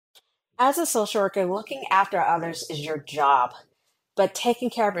As a social worker, looking after others is your job, but taking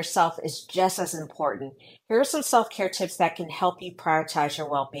care of yourself is just as important. Here are some self care tips that can help you prioritize your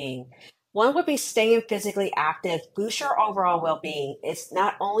well being. One would be staying physically active, boosts your overall well being. It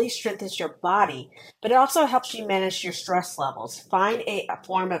not only strengthens your body, but it also helps you manage your stress levels. Find a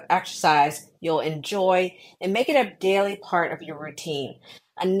form of exercise you'll enjoy and make it a daily part of your routine.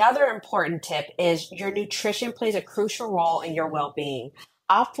 Another important tip is your nutrition plays a crucial role in your well being.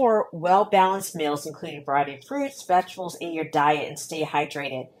 Opt for well balanced meals, including a variety of fruits, vegetables in your diet, and stay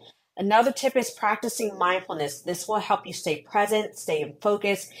hydrated. Another tip is practicing mindfulness. This will help you stay present, stay in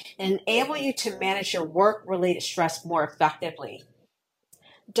focus, and enable you to manage your work related stress more effectively.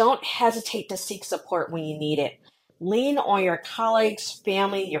 Don't hesitate to seek support when you need it. Lean on your colleagues,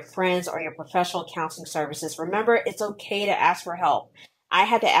 family, your friends, or your professional counseling services. Remember, it's okay to ask for help. I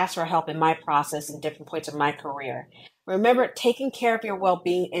had to ask for help in my process in different points of my career. Remember, taking care of your well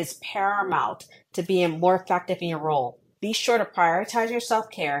being is paramount to being more effective in your role. Be sure to prioritize your self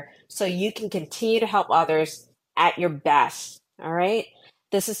care so you can continue to help others at your best. All right.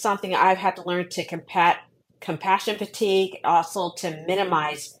 This is something I've had to learn to compassion fatigue, also to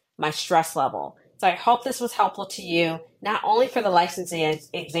minimize my stress level. So I hope this was helpful to you, not only for the licensing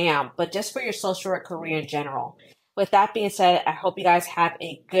exam, but just for your social work career in general. With that being said, I hope you guys have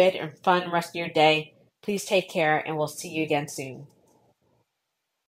a good and fun rest of your day. Please take care, and we'll see you again soon.